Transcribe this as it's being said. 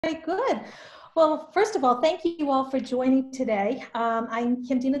good. Well, first of all, thank you all for joining today. I'm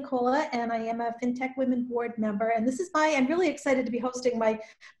DiNicola, and I am a FintechWomen Board Member. And I'm really excited to be hosting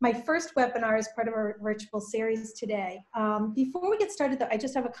my first webinar as part of our virtual series today. Before we get started, though, I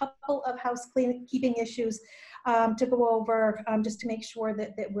just have a couple of housekeeping issues to go over just to make sure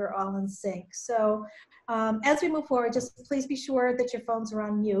that we're all in sync. So as we move forward, just please be sure that your phones are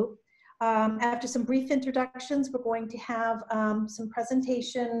on mute. After some brief introductions, we're going to have some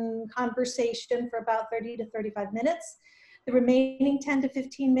conversation for about 30 to 35 minutes. The remaining 10 to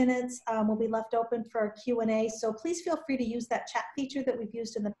 15 minutes will be left open for a Q&A, so please feel free to use that chat feature that we've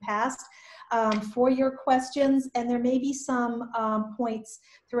used in the past for your questions, and there may be some points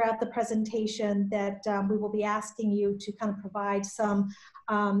throughout the presentation that we will be asking you to kind of provide some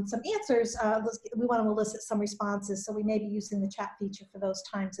answers. We want to elicit some responses, so we may be using the chat feature for those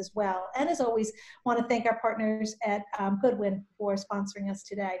times as well. And as always, want to thank our partners at Goodwin for sponsoring us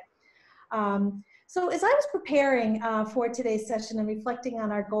today. So as I was preparing for today's session and reflecting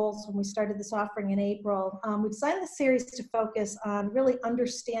on our goals when we started this offering in April, we designed the series to focus on really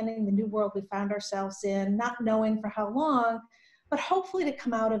understanding the new world we found ourselves in, not knowing for how long, but hopefully to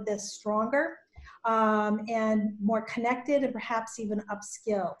come out of this stronger and more connected and perhaps even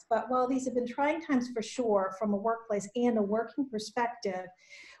upskilled. But while these have been trying times for sure from a workplace and a working perspective,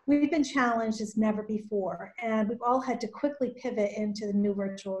 we've been challenged as never before, and we've all had to quickly pivot into the new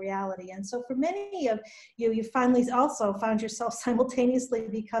virtual reality. And so for many of you, you finally also found yourself simultaneously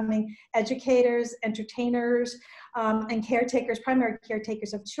becoming educators, entertainers, and caretakers, primary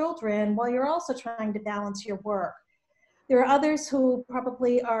caretakers of children, while you're also trying to balance your work. There are others who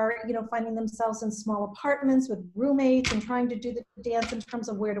probably are, finding themselves in small apartments with roommates and trying to do the dance in terms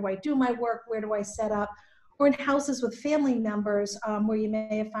of where do I do my work, where do I set up, or in houses with family members where you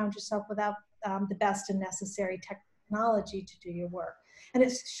may have found yourself without the best and necessary technology to do your work. And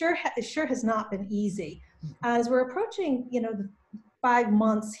it sure has not been easy. As we're approaching, the 5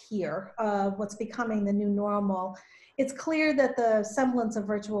 months here of what's becoming the new normal, it's clear that the semblance of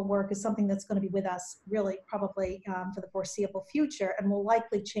virtual work is something that's going to be with us really probably for the foreseeable future, and will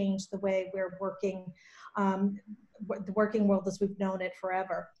likely change the way we're working, the working world as we've known it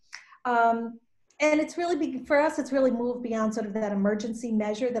forever. And it's really, for us, it's really moved beyond sort of that emergency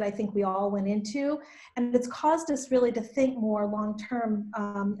measure that I think we all went into. And it's caused us really to think more long-term,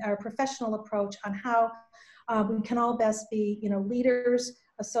 our professional approach on how we can all best be, leaders,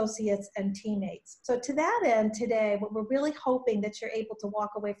 associates, and teammates. So to that end, today, what we're really hoping that you're able to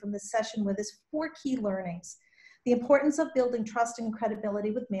walk away from this session with is 4 key learnings. The importance of building trust and credibility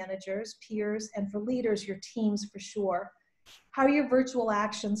with managers, peers, and for leaders, your teams for sure. How your virtual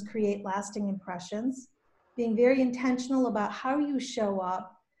actions create lasting impressions, being very intentional about how you show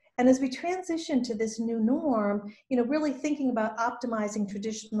up, and as we transition to this new norm, really thinking about optimizing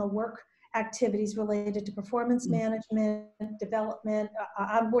traditional work activities related to performance management, development,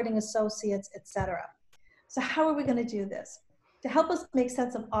 onboarding associates, etc. So how are we going to do this? To help us make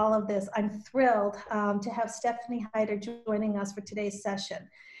sense of all of this, I'm thrilled to have Stefanie Heiter joining us for today's session.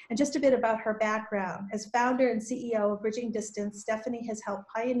 And just a bit about her background. As founder and CEO of Bridging Distance, Stefanie has helped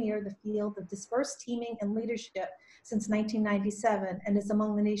pioneer the field of dispersed teaming and leadership since 1997 and is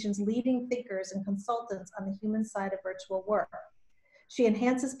among the nation's leading thinkers and consultants on the human side of virtual work. She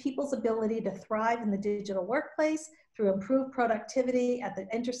enhances people's ability to thrive in the digital workplace through improved productivity at the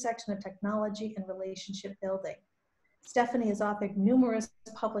intersection of technology and relationship building. Stefanie has authored numerous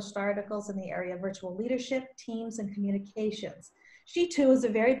published articles in the area of virtual leadership, teams, and communications. She too is a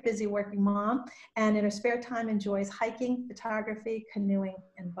very busy working mom, and in her spare time enjoys hiking, photography, canoeing,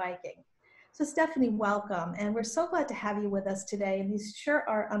 and biking. So Stefanie, welcome, and we're so glad to have you with us today, and these sure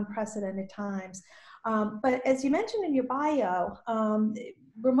are unprecedented times. But as you mentioned in your bio,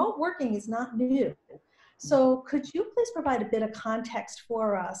 remote working is not new. So could you please provide a bit of context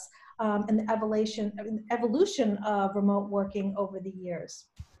for us and the evolution of remote working over the years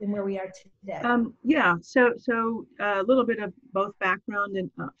and where we are today? Yeah, so a little bit of both background and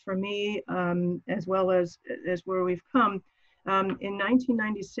for me, as well as where we've come. In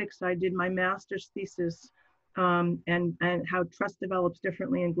 1996, I did my master's thesis and how trust develops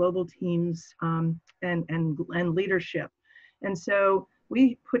differently in global teams and leadership. And so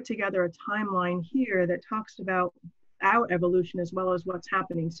we put together a timeline here that talks about our evolution as well as what's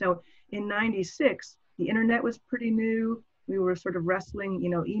happening. So in 96, the internet was pretty new. We were sort of wrestling,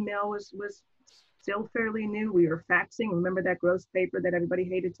 email was still fairly new. We were faxing. Remember that gross paper that everybody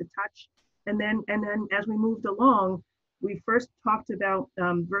hated to touch? And then as we moved along, we first talked about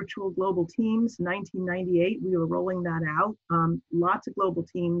virtual global teams. 1998, we were rolling that out. Lots of global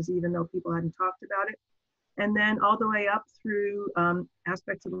teams, even though people hadn't talked about it. and then all the way up through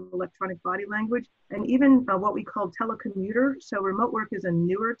aspects of electronic body language, and even what we call telecommuter. So remote work is a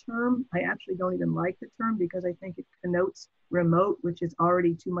newer term. I actually don't even like the term because I think it connotes remote, which is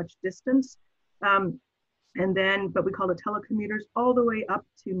already too much distance. And then, but we call it telecommuters all the way up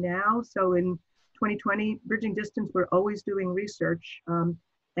to now. So in 2020, Bridging Distance, we're always doing research.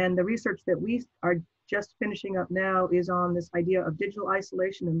 And the research that we are just finishing up now is on this idea of digital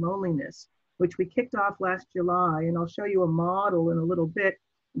isolation and loneliness, which we kicked off last July. And I'll show you a model in a little bit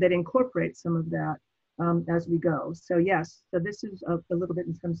that incorporates some of that as we go. So yes, so this is a little bit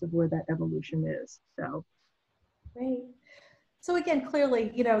in terms of where that evolution is. So. Great. So again,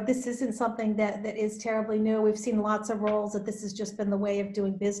 clearly, this isn't something that is terribly new. We've seen lots of roles that this has just been the way of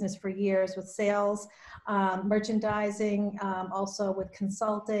doing business for years with sales, merchandising, also with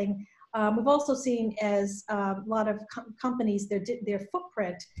consulting. We've also seen as a lot of companies, their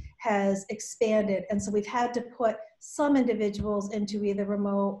footprint has expanded. And so we've had to put some individuals into either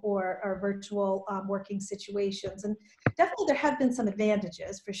remote or virtual working situations. And definitely there have been some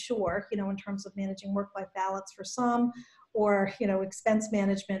advantages for sure, in terms of managing work-life balance for some, or expense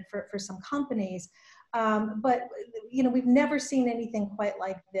management for some companies, but we've never seen anything quite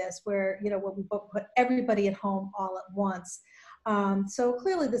like this, where when we put everybody at home all at once. So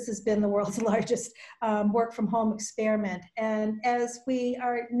clearly, this has been the world's largest work from home experiment, and as we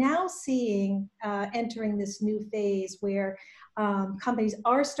are now seeing entering this new phase where companies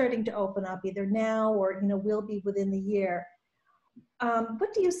are starting to open up, either now or will be within the year.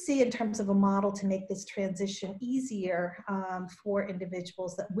 What do you see in terms of a model to make this transition easier for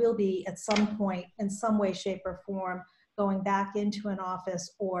individuals that will be at some point, in some way, shape, or form, going back into an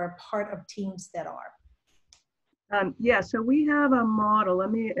office or part of teams that are? Yeah, so we have a model.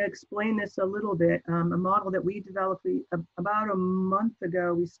 Let me explain this a little bit. A model that we developed about a month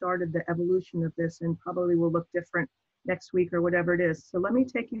ago. We started the evolution of this, and probably will look different next week or whatever it is. So let me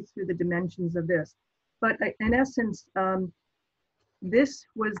take you through the dimensions of this. But in essence, this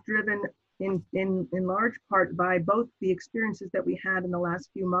was driven in large part by both the experiences that we had in the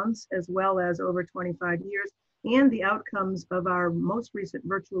last few months, as well as over 25 years, and the outcomes of our most recent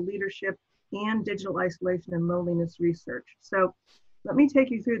virtual leadership and digital isolation and loneliness research. So let me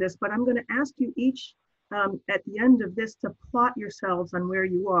take you through this, but I'm going to ask you each at the end of this to plot yourselves on where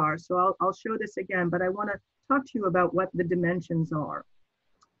you are. So I'll show this again, but I want to talk to you about what the dimensions are.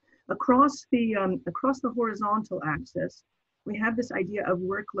 Across the horizontal axis, we have this idea of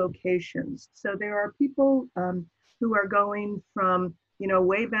work locations. So there are people who are going from,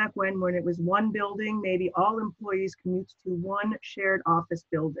 way back when it was one building, maybe all employees commute to one shared office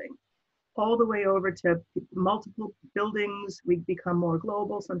building, all the way over to multiple buildings. We become more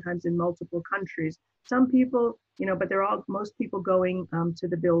global, sometimes in multiple countries. Some people, but most people going to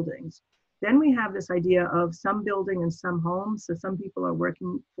the buildings. Then we have this idea of some building and some homes. So some people are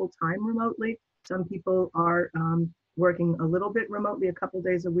working full-time remotely. Some people are working a little bit remotely, a couple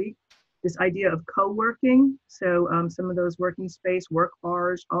days a week. This idea of co-working, so some of those working space, work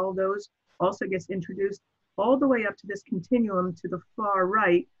bars, all those also gets introduced, all the way up to this continuum to the far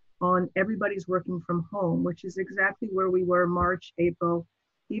right on everybody's working from home, which is exactly where we were March, April,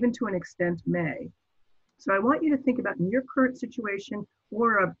 even to an extent May. So I want you to think about, in your current situation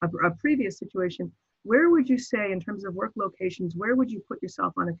or a previous situation, where would you say, in terms of work locations, where would you put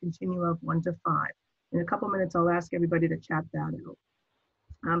yourself on a continuum of 1 to 5? In a couple minutes, I'll ask everybody to chat that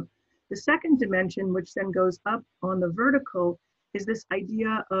out. The second dimension, which then goes up on the vertical, is this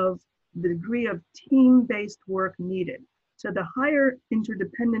idea of the degree of team-based work needed. So the higher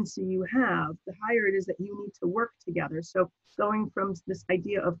interdependency you have, the higher it is that you need to work together. So going from this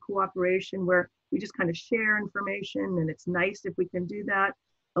idea of cooperation, where we just kind of share information, and it's nice if we can do that,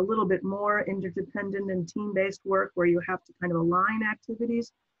 a little bit more interdependent and team-based work where you have to kind of align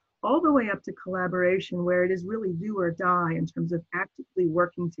activities, all the way up to collaboration, where it is really do or die in terms of actively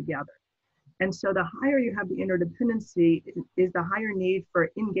working together. And so the higher you have the interdependency is the higher need for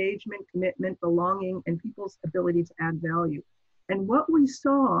engagement, commitment, belonging, and people's ability to add value. And what we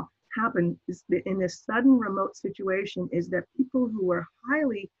saw happen is that in this sudden remote situation is that people who were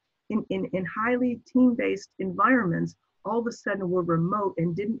in highly team-based environments all of a sudden were remote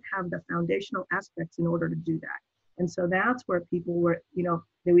and didn't have the foundational aspects in order to do that. And so that's where people were,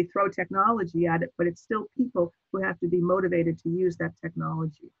 that we throw technology at it, but it's still people who have to be motivated to use that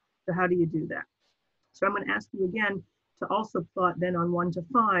technology. So how do you do that? So I'm going to ask you again to also plot then on 1 to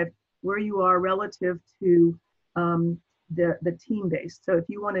 5 where you are relative to the team base. So if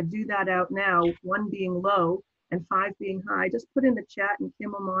you want to do that out now, 1 being low and 5 being high, just put in the chat and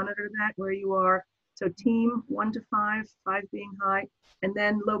Kim will monitor that where you are So team 1 to 5, 5 being high, and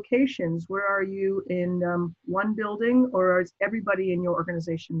then locations. Where are you in one building, or is everybody in your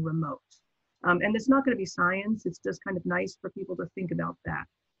organization remote? And it's not going to be science. It's just kind of nice for people to think about that.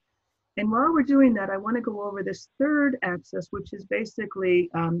 And while we're doing that, I want to go over this third axis, which is basically,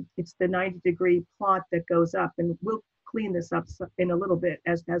 it's the 90-degree plot that goes up, and we'll clean this up in a little bit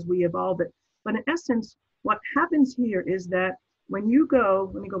as we evolve it. But in essence, what happens here is that when you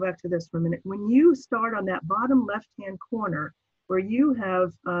go, let me go back to this for a minute. When you start on that bottom left-hand corner where you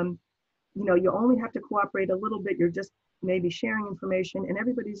have, you only have to cooperate a little bit, you're just maybe sharing information and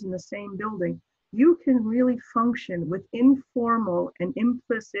everybody's in the same building, you can really function with informal and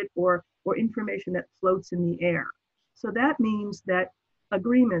implicit or information that floats in the air. So that means that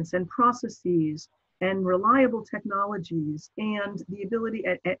agreements and processes and reliable technologies and the ability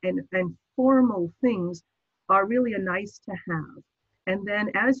and formal things are really a nice to have. And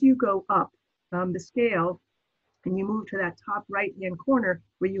then as you go up the scale and you move to that top right-hand corner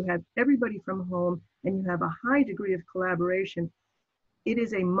where you have everybody from home and you have a high degree of collaboration, it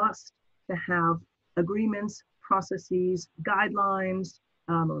is a must to have agreements, processes, guidelines,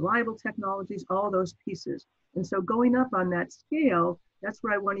 reliable technologies, all those pieces. And so going up on that scale, that's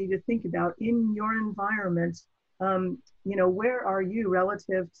what I want you to think about in your environment. Where are you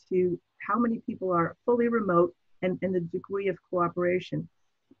relative to how many people are fully remote and the degree of cooperation?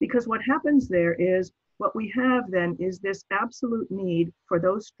 Because what happens there is what we have then is this absolute need for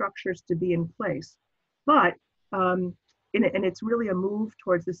those structures to be in place. But and it's really a move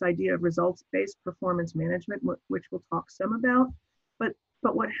towards this idea of results-based performance management, which we'll talk some about.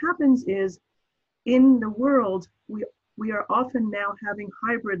 But what happens is in the world, we are often now having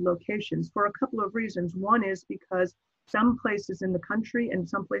hybrid locations for a couple of reasons. One is because some places in the country and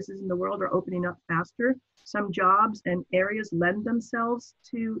some places in the world are opening up faster. Some jobs and areas lend themselves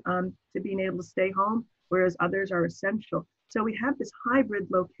to being able to stay home, whereas others are essential. So we have this hybrid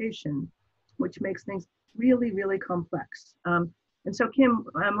location, which makes things really, really complex. And so Kim,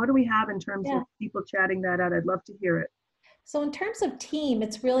 what do we have in terms of people chatting that out? I'd love to hear it. So in terms of team,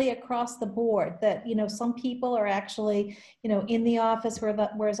 it's really across the board that, some people are actually, in the office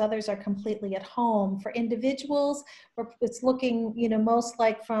whereas others are completely at home. For individuals, it's looking, most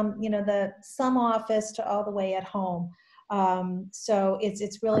like from, some office to all the way at home. So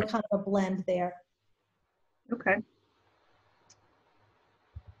it's really kind of a blend there. Okay.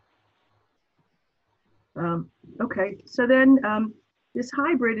 Okay, so then this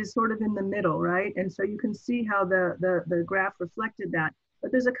hybrid is sort of in the middle, right? And so you can see how the graph reflected that.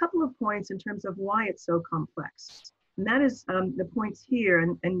 But there's a couple of points in terms of why it's so complex. And that is the points here,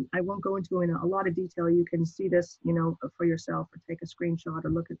 and I won't go into in a lot of detail. You can see this, for yourself or take a screenshot or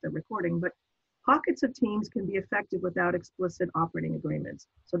look at the recording. But pockets of teams can be effective without explicit operating agreements.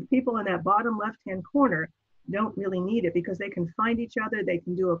 So the people in that bottom left-hand corner don't really need it because they can find each other. They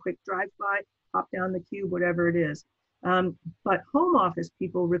can do a quick drive-by, pop down the cube, whatever it is. But home office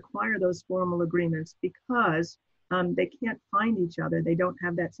people require those formal agreements because they can't find each other. They don't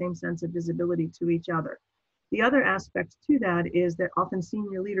have that same sense of visibility to each other. The other aspect to that is that often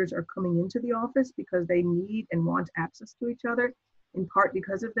senior leaders are coming into the office because they need and want access to each other, in part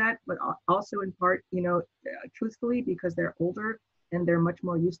because of that, but also in part, truthfully, because they're older and they're much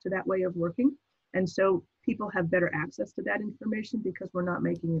more used to that way of working. And so people have better access to that information because we're not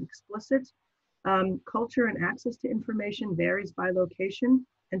making it explicit. Culture and access to information varies by location.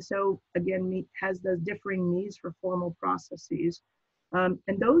 And so again, has those differing needs for formal processes. And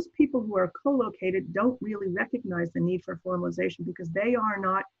those people who are co-located don't really recognize the need for formalization because they are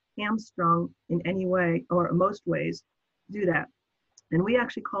not hamstrung in any way or most ways to do that. And we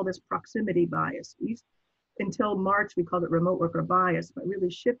actually call this proximity bias. Until March, we called it remote worker bias, but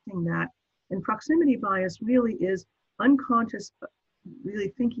really shifting that. And proximity bias really is unconscious, really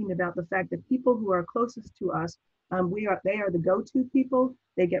thinking about the fact that people who are closest to us, they are the go-to people.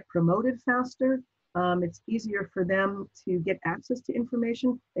 They get promoted faster. It's easier for them to get access to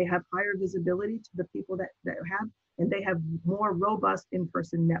information. They have higher visibility to the people that have, and they have more robust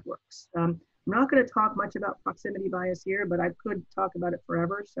in-person networks. I'm not going to talk much about proximity bias here, but I could talk about it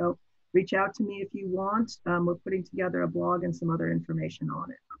forever. So reach out to me if you want. We're putting together a blog and some other information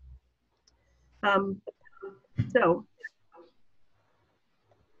on it. So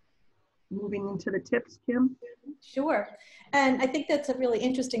moving into the tips, Kim? Sure. And I think that's a really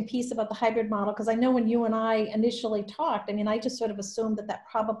interesting piece about the hybrid model, because I know when you and I initially talked, I just sort of assumed that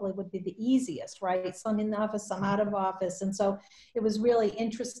probably would be the easiest, right? Some in the office, some out of office. And so it was really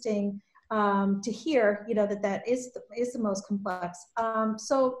interesting to hear, that is the most complex.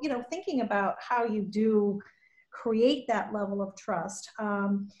 So, thinking about how you do create that level of trust.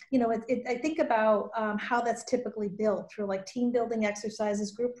 You know, I think about how that's typically built through like team building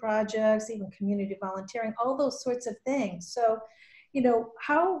exercises, group projects, even community volunteering, all those sorts of things. So, you know,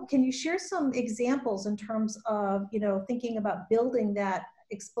 how can you share some examples in terms of, you know, thinking about building that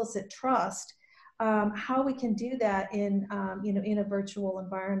explicit trust, how we can do that in, you know, in a virtual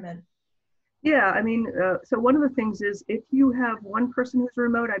environment? Yeah, I mean, so one of the things is if you have one person who's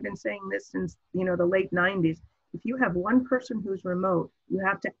remote, I've been saying this since, you know, the late 90s, if you have one person who's remote, you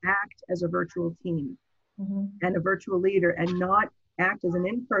have to act as a virtual team and a virtual leader and not act as an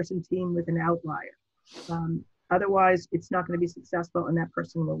in-person team with an outlier. Otherwise, it's not going to be successful and that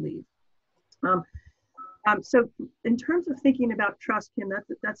person will leave. So in terms of thinking about trust, Kim,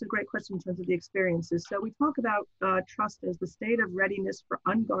 that's a great question in terms of the experiences. So we talk about trust as the state of readiness for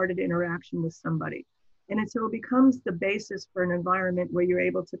unguarded interaction with somebody. And so it becomes the basis for an environment where you're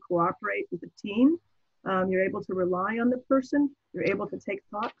able to cooperate with the team, you're able to rely on the person, you're able to take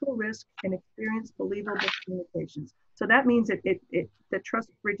thoughtful risks and experience believable communications. So that means that trust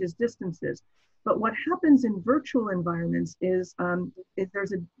bridges distances. But what happens in virtual environments is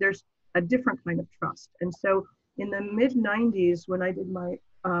there's a different kind of trust. And so in the mid 90s, when I did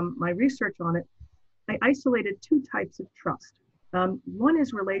my research on it, I isolated two types of trust. One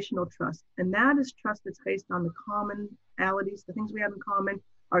is relational trust, and that is trust that's based on the commonalities, the things we have in common,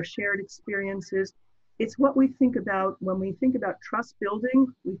 our shared experiences. It's what we think about when we think about trust building,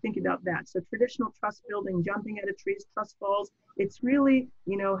 we think about that. So traditional trust building, jumping out of trees, trust falls, it's really,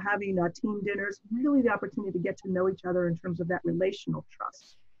 you know, having team dinners, really the opportunity to get to know each other in terms of that relational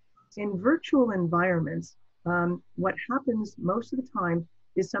trust. In virtual environments, what happens most of the time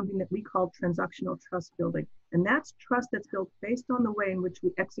is something that we call transactional trust building. And that's trust that's built based on the way in which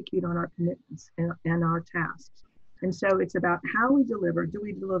we execute on our commitments and our tasks. And so it's about how we deliver. Do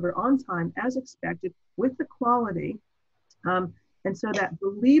we deliver on time as expected with the quality? And so that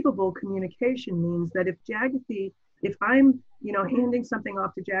believable communication means that if I'm, you know, handing something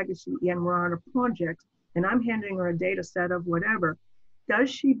off to Jagati and we're on a project and I'm handing her a data set of whatever, does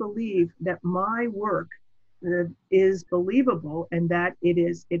she believe that my work is believable and that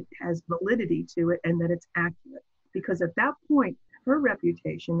it has validity to it and that it's accurate? Because at that point, her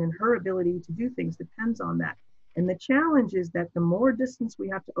reputation and her ability to do things depends on that. And the challenge is that the more distance we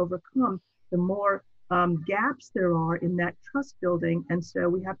have to overcome, the more gaps there are in that trust building. And so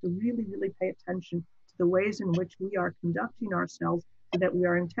we have to really, really pay attention to the ways in which we are conducting ourselves so that we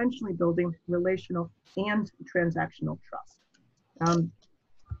are intentionally building relational and transactional trust.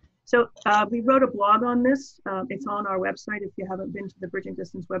 So we wrote a blog on this. It's on our website. If you haven't been to the Bridging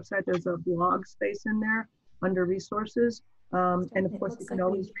Distance website, there's a blog space in there under resources. And of course, you can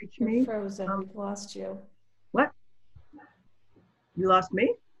always reach me. You're frozen. We've lost you. What? You lost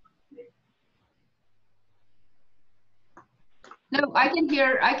me? No, I can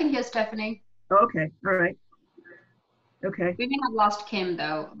hear Stefanie. Oh, okay, all right. Okay. We may have lost Kim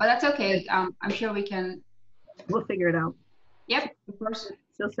though, but that's okay. I'm sure we can. We'll figure it out. Yep, of course.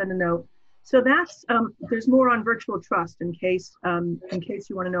 She'll send a note. So that's there's more on virtual trust in case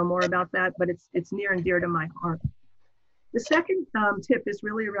you want to know more about that, but it's near and dear to my heart. The second tip is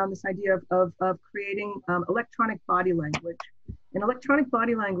really around this idea of creating electronic body language. And electronic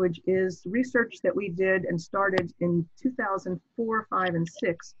body language is research that we did and started in 2004, 5, and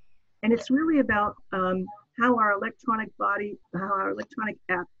 6. And it's really about how our electronic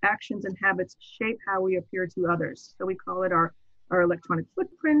actions and habits shape how we appear to others. So we call it our electronic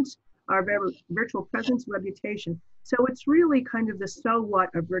footprint, our virtual presence, reputation. So it's really kind of the so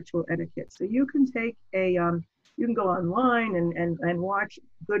what of virtual etiquette. So you can take you can go online and watch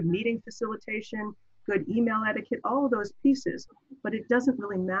good meeting facilitation, good email etiquette, all of those pieces, but it doesn't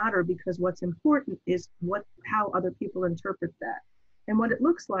really matter because what's important is how other people interpret that. And what it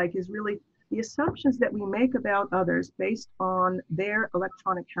looks like is really the assumptions that we make about others based on their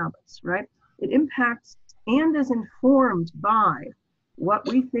electronic habits, right? It impacts and is informed by what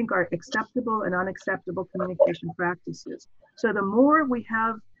we think are acceptable and unacceptable communication practices. So the more we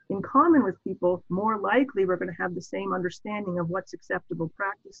have in common with people, more likely we're going to have the same understanding of what's acceptable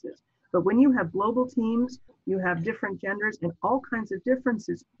practices. But when you have global teams, you have different genders and all kinds of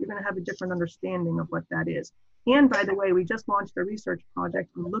differences, you're going to have a different understanding of what that is. And by the way, we just launched a research project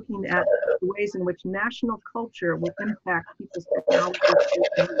looking at the ways in which national culture will impact people's technology.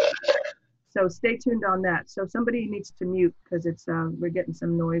 So stay tuned on that. So somebody needs to mute because it's we're getting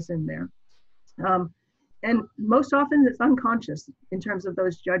some noise in there. And most often it's unconscious in terms of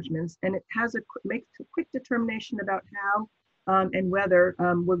those judgments, and it makes a quick determination about how and whether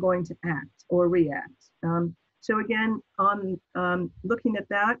we're going to act or react. So again, on looking at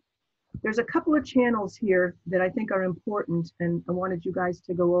that, there's a couple of channels here that I think are important, and I wanted you guys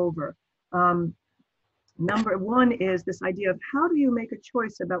to go over. Number one is this idea of how do you make a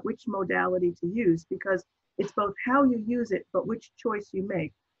choice about which modality to use, because it's both how you use it, but which choice you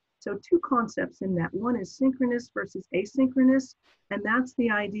make. So two concepts in that. One is synchronous versus asynchronous, and that's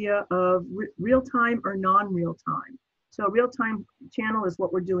the idea of real-time or non-real-time. So real-time channel is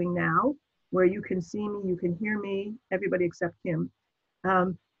what we're doing now, where you can see me, you can hear me, everybody except him.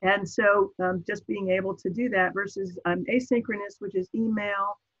 And so just being able to do that versus asynchronous, which is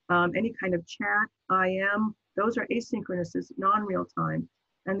email, any kind of chat, IM, those are asynchronous, is non-real time.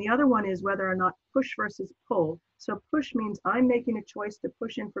 And the other one is whether or not push versus pull. So push means I'm making a choice to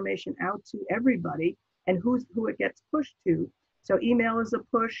push information out to everybody and who it gets pushed to. So email is a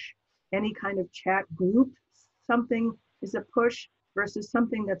push, any kind of chat group, something is a push versus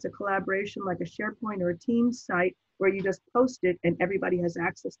something that's a collaboration like a SharePoint or a Teams site where you just post it and everybody has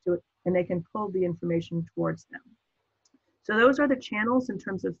access to it and they can pull the information towards them. So those are the channels in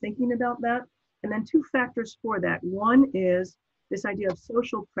terms of thinking about that. And then two factors for that. One is this idea of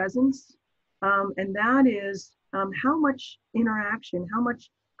social presence. And that is how much interaction, how much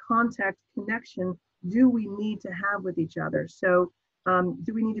contact, connection do we need to have with each other? So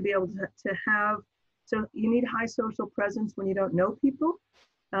do we need to be able to have, so you need high social presence when you don't know people.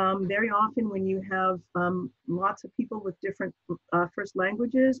 Very often when you have lots of people with different first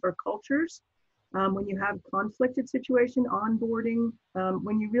languages or cultures, when you have conflicted situation, onboarding,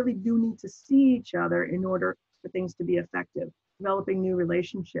 when you really do need to see each other in order for things to be effective, developing new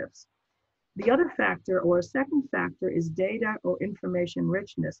relationships. The other factor, or a second factor, is data or information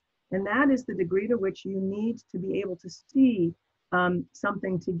richness. And that is the degree to which you need to be able to see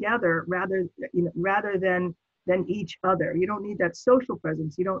something together rather than each other. You don't need that social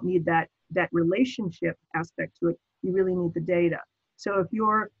presence. You don't need that relationship aspect to it. You really need the data. So if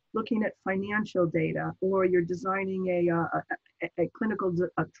you're looking at financial data, or you're designing a clinical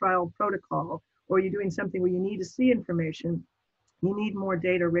trial protocol, or you're doing something where you need to see information, you need more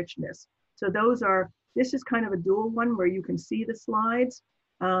data richness. So this is kind of a dual one where you can see the slides,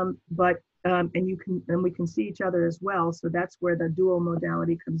 and we can see each other as well. So that's where the dual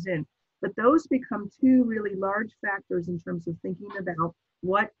modality comes in. But those become two really large factors in terms of thinking about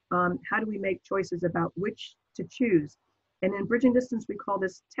how do we make choices about which to choose. And in Bridging Distance, we call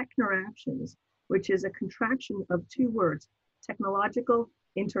this technoractions, which is a contraction of two words, technological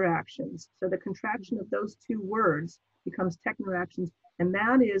interactions. So the contraction of those two words becomes technoractions, and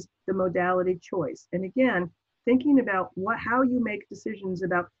that is the modality choice. And again, thinking about how you make decisions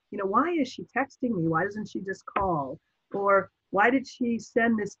about, why is she texting me? Why doesn't she just call? Or why did she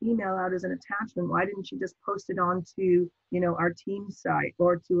send this email out as an attachment? Why didn't she just post it onto, our team site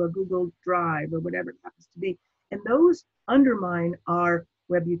or to a Google Drive or whatever it happens to be? And those undermine our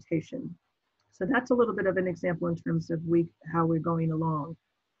reputation. So that's a little bit of an example in terms of how we're going along.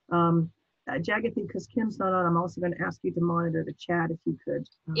 Jagathi, because Kim's not on, I'm also going to ask you to monitor the chat if you could.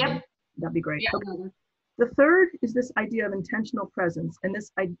 Yep. That'd be great. Yeah. Okay. The third is this idea of intentional presence. And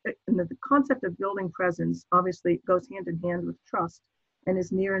the concept of building presence obviously goes hand in hand with trust and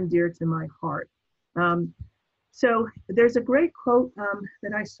is near and dear to my heart. So there's a great quote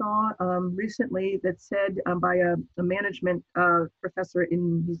that I saw recently that said by a management professor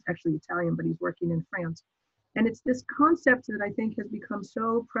he's actually Italian, but he's working in France. And it's this concept that I think has become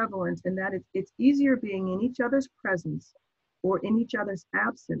so prevalent, in that it's easier being in each other's presence or in each other's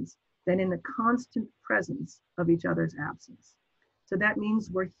absence than in the constant presence of each other's absence. So that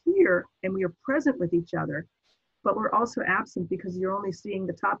means we're here and we are present with each other, but we're also absent because you're only seeing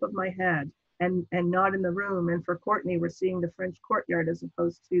the top of my head and not in the room. And for Courtney, we're seeing the French courtyard as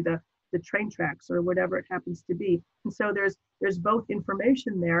opposed to the train tracks or whatever it happens to be. And so there's both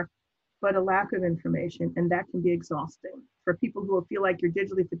information there, but a lack of information, and that can be exhausting. For people who will feel like you're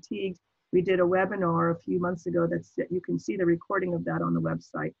digitally fatigued, we did a webinar a few months ago you can see the recording of that on the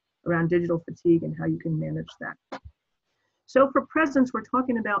website around digital fatigue and how you can manage that. So for presence, we're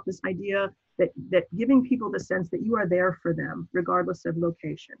talking about this idea that giving people the sense that you are there for them, regardless of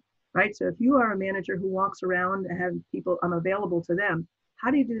location, right? So if you are a manager who walks around and have people, I'm available to them, how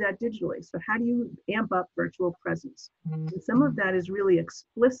do you do that digitally? So how do you amp up virtual presence? And some of that is really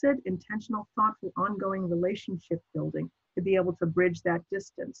explicit, intentional, thoughtful, ongoing relationship building to be able to bridge that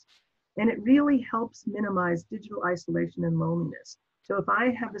distance. And it really helps minimize digital isolation and loneliness. So if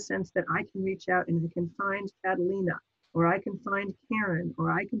I have the sense that I can reach out and I can find Catalina, or I can find Karen,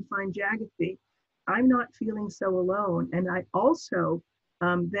 or I can find Jagathi, I'm not feeling so alone. And I also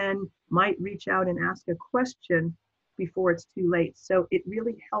then might reach out and ask a question before it's too late. So it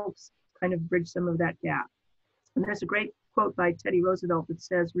really helps kind of bridge some of that gap. And there's a great quote by Teddy Roosevelt that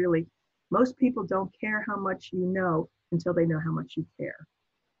says, really, Most people don't care how much you know until they know how much you care.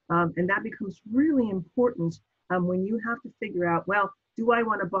 And that becomes really important when you have to figure out, well, do I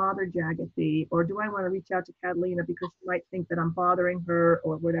want to bother Jagati, or do I want to reach out to Catalina because she might think that I'm bothering her,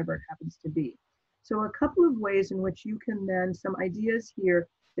 or whatever it happens to be. So a couple of ways in which you can then, some ideas here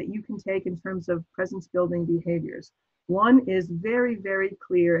that you can take in terms of presence building behaviors. One is very, very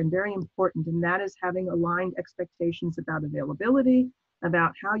clear and very important, and that is having aligned expectations about availability,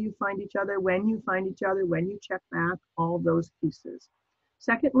 about how you find each other, when you find each other, when you check back, all those pieces.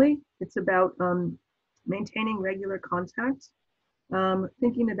 Secondly, it's about maintaining regular contact,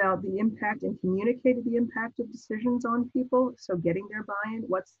 thinking about the impact and communicating the impact of decisions on people. So getting their buy-in,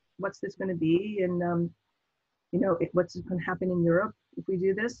 what's this going to be, and what's going to happen in Europe if we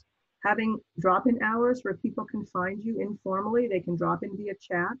do this. Having drop-in hours where people can find you informally. They can drop in via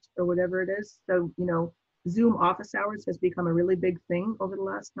chat or whatever it is. So, Zoom office hours has become a really big thing over the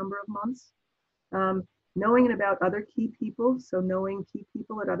last number of months. Knowing about other key people, so knowing key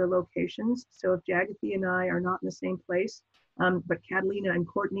people at other locations. So if Jagati and I are not in the same place, but Catalina and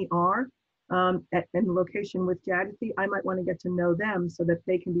Courtney are in the location with Jagati, I might want to get to know them so that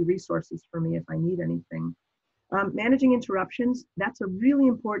they can be resources for me if I need anything. Managing interruptions, that's a really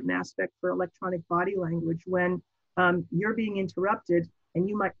important aspect for electronic body language when you're being interrupted and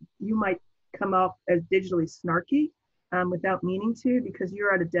you might come off as digitally snarky without meaning to, because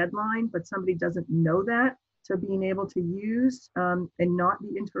you're at a deadline, but somebody doesn't know that. So being able to use and not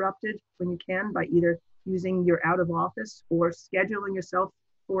be interrupted when you can by either using your out of office or scheduling yourself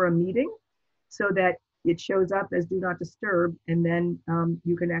for a meeting so that it shows up as do not disturb, and then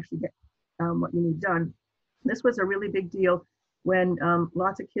you can actually get what you need done. This was a really big deal when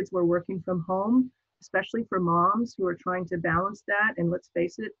lots of kids were working from home, especially for moms who are trying to balance that. And let's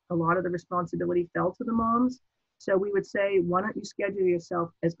face it, a lot of the responsibility fell to the moms. So we would say, why don't you schedule yourself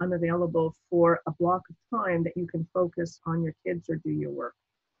as unavailable for a block of time that you can focus on your kids or do your work.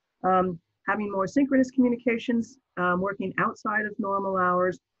 Having more synchronous communications, working outside of normal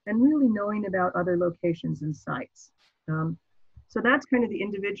hours, and really knowing about other locations and sites. So that's kind of the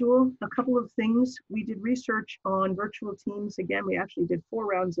individual. A couple of things, we did research on virtual teams. Again, we actually did 4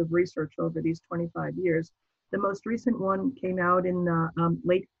 rounds of research over these 25 years. The most recent one came out in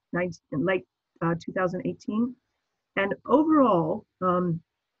late 2018. And overall,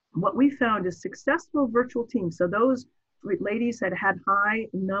 what we found is successful virtual teams. So those ladies that had high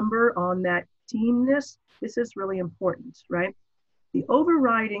number on that teamness, this is really important, right? The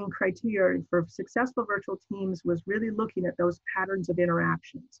overriding criteria for successful virtual teams was really looking at those patterns of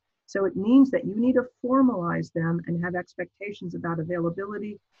interactions. So it means that you need to formalize them and have expectations about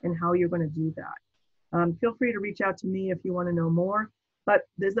availability and how you're going to do that. Feel free to reach out to me if you want to know more. But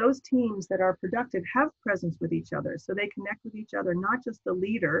there's those teams that are productive, have presence with each other. So they connect with each other, not just the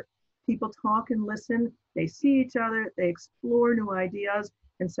leader. People talk and listen, they see each other, they explore new ideas.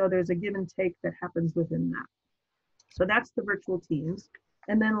 And so there's a give and take that happens within that. So that's the virtual teams.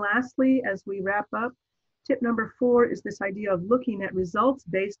 And then lastly, as we wrap up, tip number 4 is this idea of looking at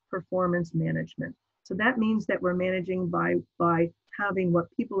results-based performance management. So that means that we're managing by having what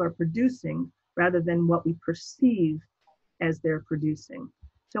people are producing rather than what we perceive as they're producing.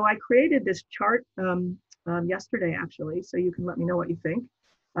 So I created this chart yesterday, actually, so you can let me know what you think.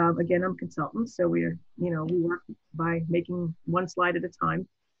 Again, I'm a consultant, so we work by making one slide at a time.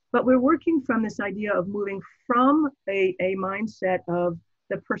 But we're working from this idea of moving from a mindset of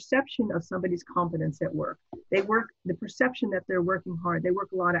the perception of somebody's competence at work. The perception that they're working hard. They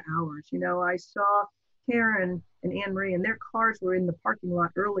work a lot of hours. I saw Karen and Anne Marie, and their cars were in the parking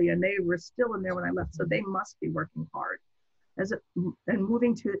lot early, and they were still in there when I left, so they must be working hard. And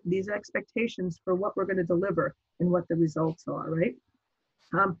moving to these expectations for what we're going to deliver and what the results are, right?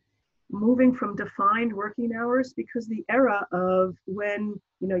 Moving from defined working hours, because the era of when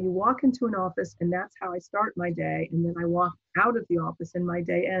you walk into an office and that's how I start my day, and then I walk out of the office and my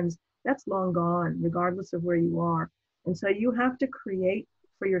day ends, that's long gone, regardless of where you are. And so you have to create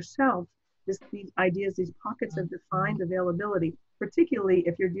for yourself these ideas, these pockets of defined availability, particularly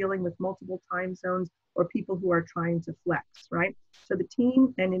if you're dealing with multiple time zones or people who are trying to flex, right? So the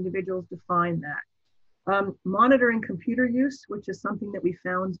team and individuals define that. Monitoring computer use, which is something that we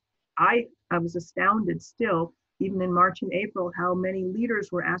found, I was astounded still, even in March and April, how many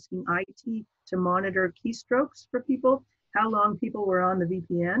leaders were asking IT to monitor keystrokes for people, how long people were on the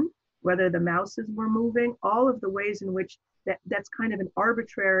VPN, whether the mouses were moving, all of the ways in which that's kind of an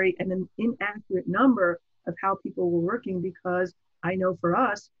arbitrary and an inaccurate number of how people were working, because I know for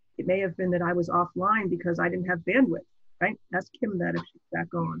us, it may have been that I was offline because I didn't have bandwidth, right? Ask Kim that if she's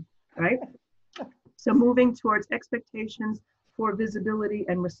back on, right? So moving towards expectations for visibility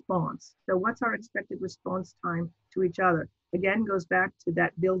and response. So what's our expected response time to each other? Again, goes back to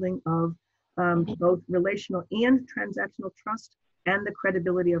that building of both relational and transactional trust and the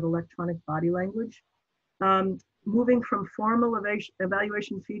credibility of electronic body language. Moving from formal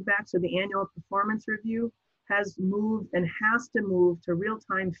evaluation feedback, so the annual performance review has moved and has to move to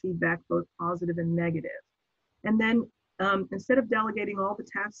real-time feedback, both positive and negative. And then instead of delegating all the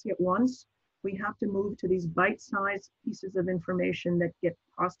tasks at once, we have to move to these bite-sized pieces of information that get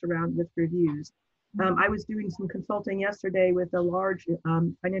tossed around with reviews. I was doing some consulting yesterday with a large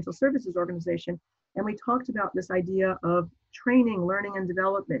financial services organization, and we talked about this idea of training, learning, and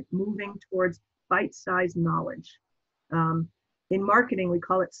development, moving towards bite-sized knowledge. In marketing, we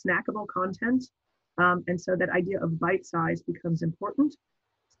call it snackable content. And so that idea of bite-size becomes important.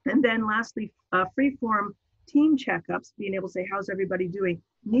 And then lastly, free-form team checkups, being able to say, how's everybody doing,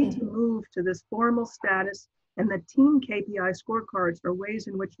 need to move to this formal status, and the team KPI scorecards are ways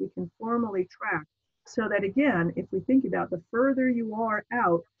in which we can formally track. So that again, if we think about the further you are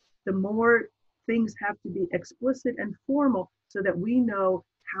out, the more things have to be explicit and formal so that we know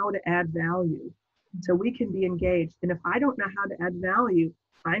how to add value. So we can be engaged. And if I don't know how to add value,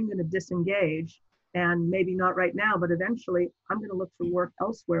 I'm going to disengage. And maybe not right now, but eventually I'm going to look for work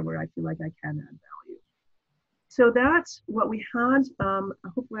elsewhere where I feel like I can add value. So that's what we had.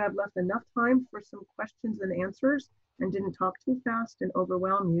 Hopefully I've left enough time for some questions and answers and didn't talk too fast and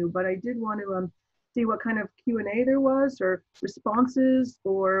overwhelm you, but I did want to see what kind of Q&A there was, or responses,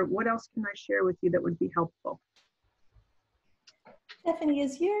 or what else can I share with you that would be helpful. Stephanie,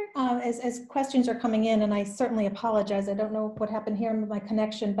 as questions are coming in, and I certainly apologize, I don't know what happened here with my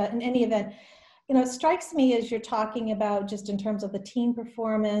connection, but in any event, it strikes me as you're talking about just in terms of the team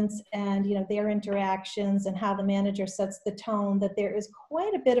performance and, their interactions and how the manager sets the tone, that there is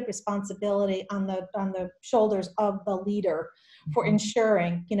quite a bit of responsibility on the shoulders of the leader for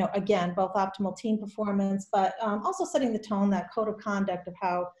ensuring, again, both optimal team performance, but also setting the tone, that code of conduct of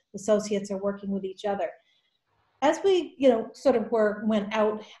how associates are working with each other. As we, sort of went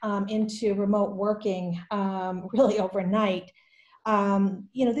out into remote working really overnight,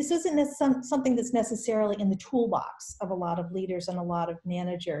 this isn't something that's necessarily in the toolbox of a lot of leaders and a lot of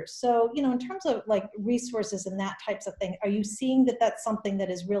managers. So, in terms of like resources and that types of thing, are you seeing that that's something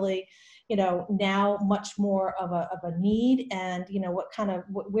that is really, now much more of a need? And,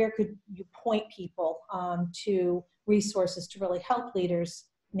 where could you point people to resources to really help leaders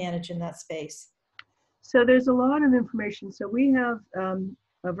manage in that space? So there's a lot of information. So we have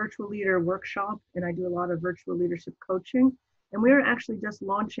a virtual leader workshop, and I do a lot of virtual leadership coaching. And we're actually just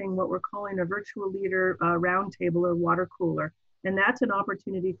launching what we're calling a virtual leader roundtable or water cooler. And that's an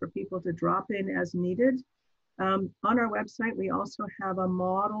opportunity for people to drop in as needed. On our website, we also have a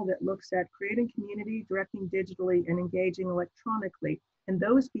model that looks at creating community, directing digitally, and engaging electronically. And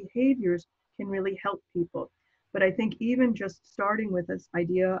those behaviors can really help people. But I think even just starting with this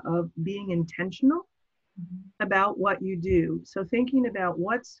idea of being intentional about what you do. So thinking about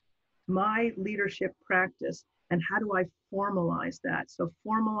what's my leadership practice and how do I formalize that? So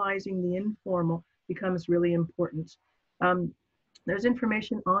formalizing the informal becomes really important. There's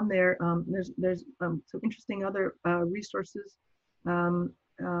information on there. There's some interesting other resources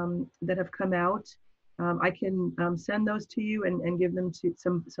that have come out. I can send those to you and give them to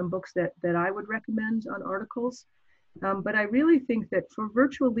some books that I would recommend on articles. But I really think that for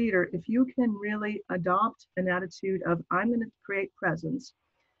virtual leader, if you can really adopt an attitude of I'm going to create presence,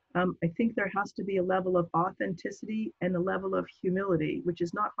 I think there has to be a level of authenticity and a level of humility, which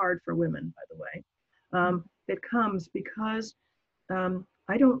is not hard for women, by the way, that comes because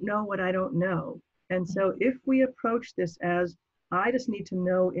I don't know what I don't know. And so if we approach this as I just need to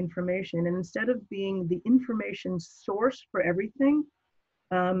know information, and instead of being the information source for everything,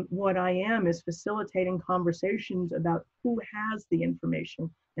 what I am is facilitating conversations about who has the information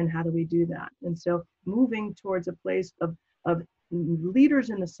and how do we do that. And so moving towards a place of leaders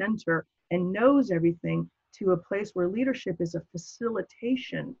in the center and knows everything to a place where leadership is a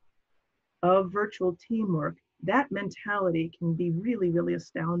facilitation of virtual teamwork, that mentality can be really, really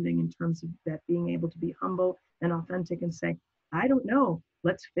astounding in terms of that being able to be humble and authentic and say, I don't know,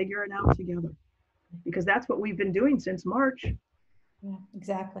 let's figure it out together. Because that's what we've been doing since March. Yeah,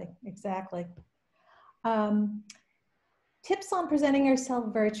 exactly. Tips on presenting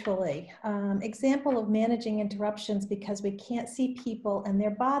ourselves virtually. Example of managing interruptions because we can't see people and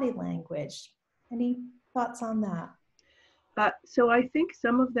their body language. Any thoughts on that? So I think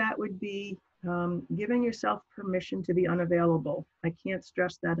some of that would be giving yourself permission to be unavailable. I can't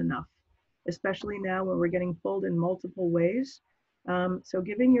stress that enough, especially now when we're getting pulled in multiple ways. So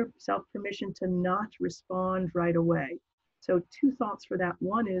giving yourself permission to not respond right away. So two thoughts for that.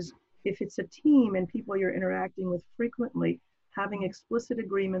 One is, if it's a team and people you're interacting with frequently, having explicit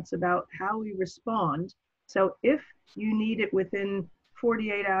agreements about how we respond. So if you need it within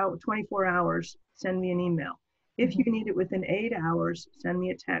 48 hours, 24 hours, send me an email. If you need it within 8 hours, send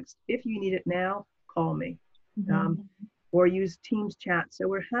me a text. If you need it now, call me. Or use Teams chat. So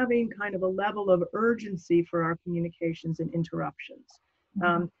we're having kind of a level of urgency for our communications and interruptions.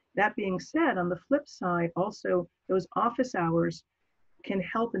 That being said, on the flip side, also those office hours can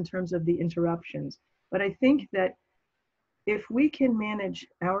help in terms of the interruptions. But I think that if we can manage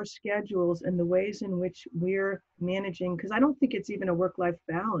our schedules and the ways in which we're managing, because I don't think it's even a work-life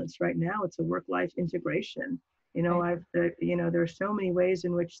balance right now, it's a work-life integration. You know, there are so many ways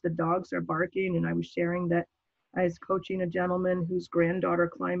in which the dogs are barking, and I was sharing that I was coaching a gentleman whose granddaughter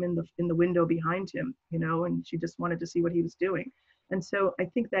climbed in the window behind him, you know, and she just wanted to see what he was doing. And so I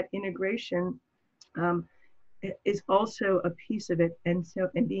think that integration is also a piece of it. And so,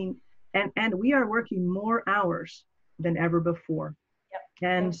 and we are working more hours than ever before.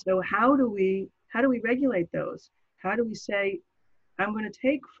 And so how do we regulate those? How do we say, I'm going to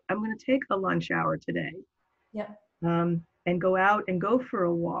take a lunch hour today? And go out and go for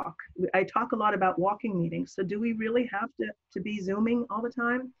a walk. I talk a lot about walking meetings. So do we really have to be Zooming all the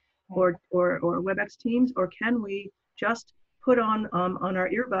time, or WebEx Teams, or can we just put on our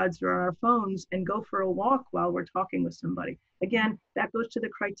earbuds or on our phones and go for a walk while we're talking with somebody? Again, that goes to the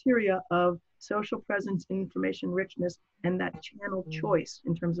criteria of social presence, information richness, and that channel choice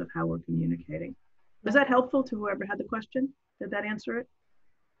in terms of how we're communicating. Was that helpful to whoever had the question? Did that answer it?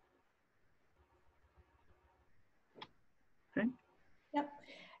 Okay. Yep.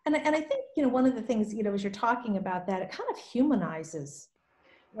 And I think, you know, one of the things, you know, as you're talking about that, it kind of humanizes,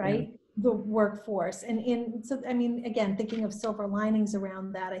 right, the workforce. And so, I mean, again, thinking of silver linings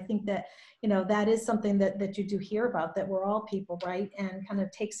around that, I think that, you know, that is something that you do hear about, that we're all people, right? And kind of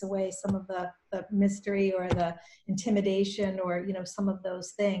takes away some of the mystery or the intimidation or, you know, some of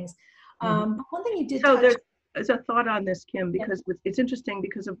those things. But one thing you did touch. There's a thought on this, Kim, because it's interesting,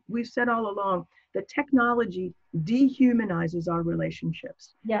 because we've said all along that technology dehumanizes our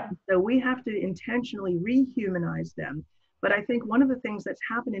relationships. So we have to intentionally rehumanize them. But I think one of the things that's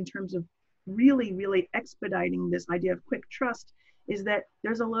happened in terms of really, really expediting this idea of quick trust is that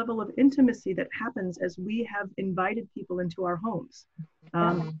there's a level of intimacy that happens as we have invited people into our homes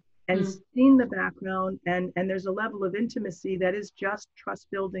and seen the background, and there's a level of intimacy that is just trust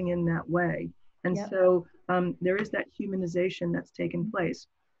building in that way. And so there is that humanization that's taken place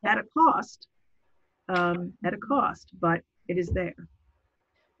at a cost, but it is there.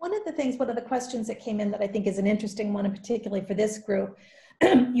 One of the questions that came in that I think is an interesting one, and particularly for this group,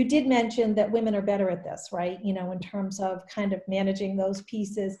 you did mention that women are better at this, right? You know, in terms of kind of managing those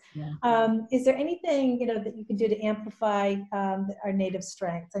pieces. Is there anything, you know, that you can do to amplify our native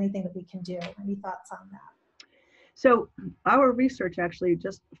strengths? Anything that we can do? Any thoughts on that? So our research actually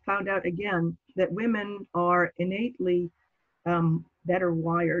just found out again that women are innately better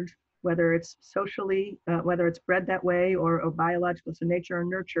wired, whether it's socially, whether it's bred that way or biological, so nature or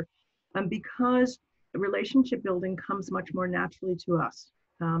nurture, because relationship building comes much more naturally to us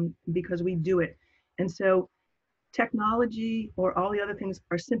because we do it. And so technology or all the other things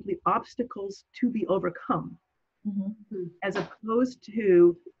are simply obstacles to be overcome, as opposed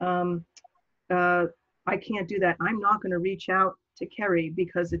to, I can't do that. I'm not going to reach out to Kerry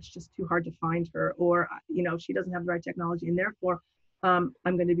because it's just too hard to find her, or, you know, she doesn't have the right technology, and therefore I'm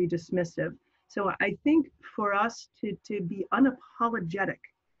going to be dismissive. So I think for us to be unapologetic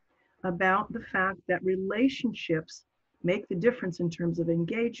about the fact that relationships make the difference in terms of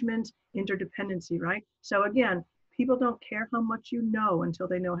engagement, interdependency, right? So again, people don't care how much you know until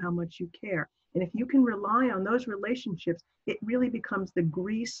they know how much you care. And if you can rely on those relationships, it really becomes the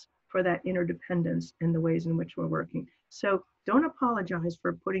grease for that interdependence and the ways in which we're working. So don't apologize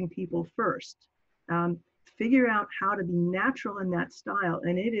for putting people first. Figure out how to be natural in that style,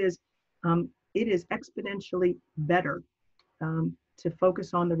 and it is exponentially better to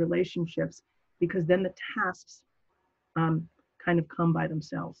focus on the relationships, because then the tasks kind of come by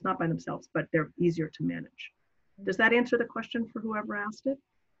themselves, not by themselves, but they're easier to manage. Does that answer the question for whoever asked it?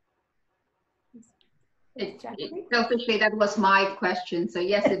 Selfishly, that was my question, so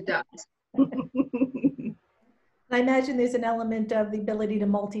yes, it does. I imagine there's an element of the ability to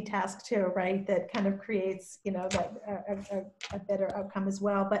multitask too, right? That kind of creates, you know, that a better outcome as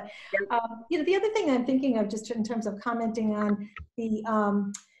well. But you know, the other thing I'm thinking of, just in terms of commenting on the,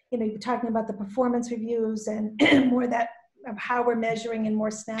 you know, you're talking about the performance reviews and more that of how we're measuring and more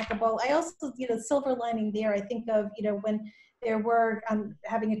snackable. I also, you know, silver lining there, I think of, you know, when there were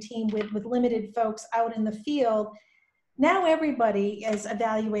having a team with limited folks out in the field, now everybody is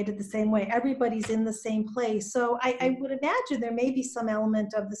evaluated the same way. Everybody's in the same place. So I would imagine there may be some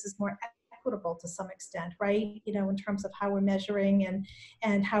element of this is more equitable to some extent, right? You know, in terms of how we're measuring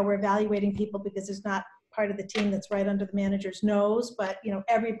and how we're evaluating people, because there's not part of the team that's right under the manager's nose, but, you know,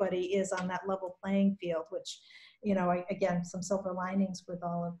 everybody is on that level playing field, which, you know, again, some silver linings with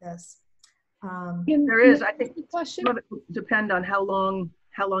all of this. There is, I think, some of it will depend on how long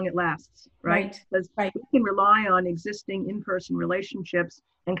it lasts, right? Because we can rely on existing in-person relationships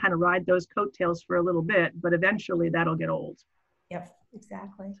and kind of ride those coattails for a little bit, but eventually that'll get old. Yep,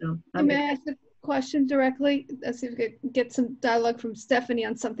 exactly. So, may I ask a question directly? Let's see if we could get some dialogue from Stefanie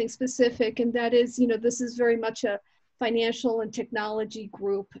on something specific, and that is, you know, this is very much a financial and technology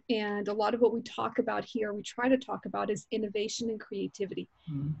group, and a lot of what we talk about here, we try to talk about, is innovation and creativity.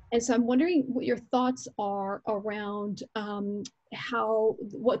 And so I'm wondering what your thoughts are around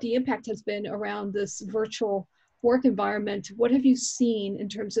what the impact has been around this virtual work environment. What have you seen in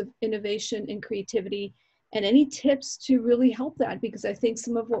terms of innovation and creativity, and any tips to really help that? Because I think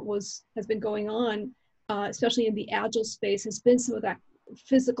some of what has been going on, especially in the agile space, has been some of that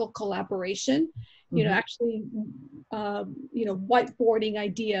physical collaboration, you know, actually, you know, whiteboarding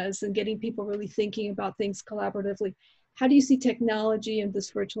ideas and getting people really thinking about things collaboratively. How do you see technology and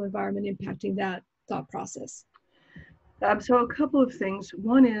this virtual environment impacting that thought process? So a couple of things.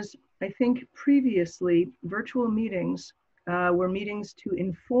 One is, I think previously virtual meetings were meetings to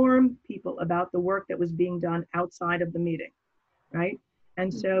inform people about the work that was being done outside of the meeting, right?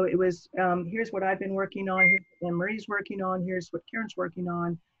 And so it was, here's what I've been working on, here's what Anne-Marie's working on, here's what Karen's working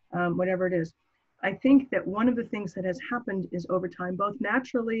on, whatever it is. I think that one of the things that has happened is over time, both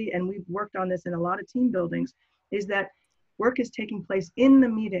naturally, and we've worked on this in a lot of team buildings, is that work is taking place in the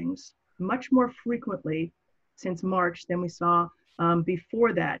meetings much more frequently since March than we saw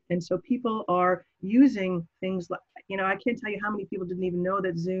before that. And so people are using things like, you know, I can't tell you how many people didn't even know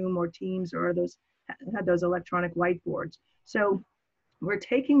that Zoom or Teams or had those electronic whiteboards. So we're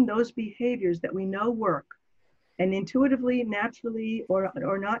taking those behaviors that we know work and intuitively, naturally,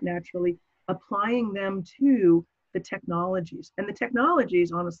 or not naturally, applying them to the technologies. And the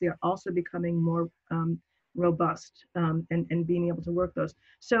technologies, honestly, are also becoming more robust and being able to work those.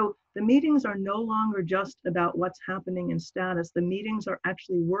 So the meetings are no longer just about what's happening in status. The meetings are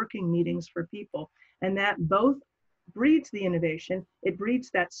actually working meetings for people. And that both breeds the innovation, it breeds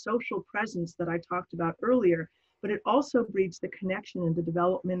that social presence that I talked about earlier, but it also breeds the connection and the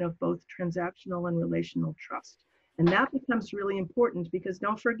development of both transactional and relational trust. And that becomes really important, because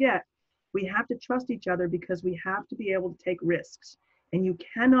don't forget, we have to trust each other, because we have to be able to take risks. And you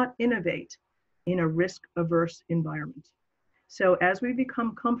cannot innovate in a risk-averse environment. So as we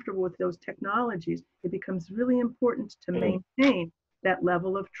become comfortable with those technologies, it becomes really important to maintain that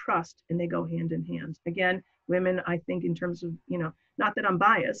level of trust, and they go hand in hand. Again, women, I think in terms of, you know, not that I'm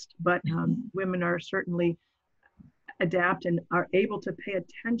biased, but women are certainly adapt and are able to pay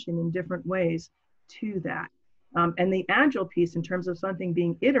attention in different ways to that. And the agile piece, in terms of something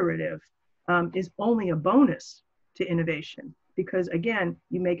being iterative, is only a bonus to innovation, because again,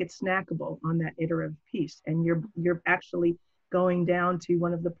 you make it snackable on that iterative piece, and you're actually going down to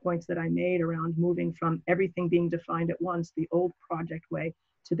one of the points that I made around moving from everything being defined at once, the old project way,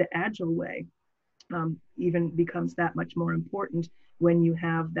 to the agile way, even becomes that much more important when you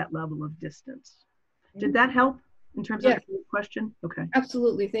have that level of distance. Did that help in terms of the question? Okay.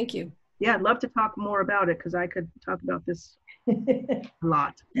 Absolutely, thank you. Yeah, I'd love to talk more about it, because I could talk about this a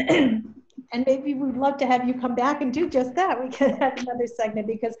lot. And maybe we'd love to have you come back and do just that. We could have another segment,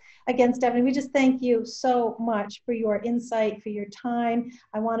 because again, Stefanie, we just thank you so much for your insight, for your time.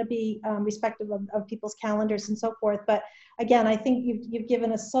 I want to be respectful of people's calendars and so forth. But again, I think you've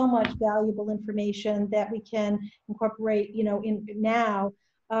given us so much valuable information that we can incorporate, you know, in now,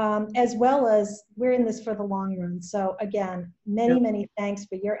 as well as we're in this for the long run. So again, many thanks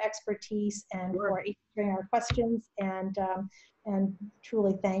for your expertise and for answering our questions, and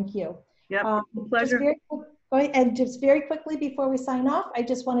truly thank you. Yeah, pleasure. Just very quickly before we sign off, I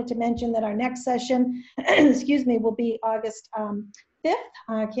just wanted to mention that our next session, excuse me, will be August 5th.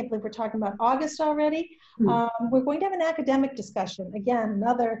 I can't believe we're talking about August already. We're going to have an academic discussion. Again,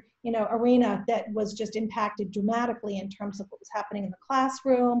 another, you know, arena that was just impacted dramatically in terms of what was happening in the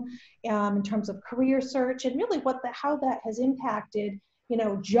classroom, in terms of career search, and really how that has impacted, you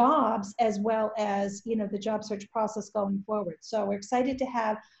know, jobs, as well as, you know, the job search process going forward. So we're excited to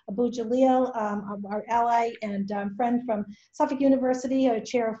have Abu Jalil, our ally and friend from Suffolk University, a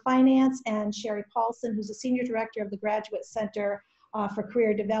chair of finance, and Sherry Paulson, who's a senior director of the Graduate Center for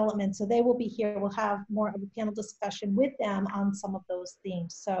career development. So they will be here. We'll have more of a panel discussion with them on some of those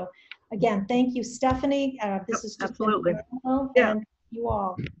themes. So again, thank you, Stefanie. This is just absolutely. Yeah. And you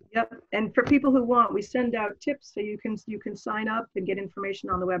all. Yep. And for people who want, we send out tips so you can sign up and get information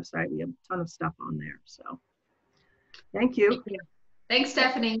on the website. We have a ton of stuff on there. So thank you. Thanks,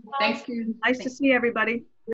 Stefanie. Thanks, Kim. Nice to see everybody.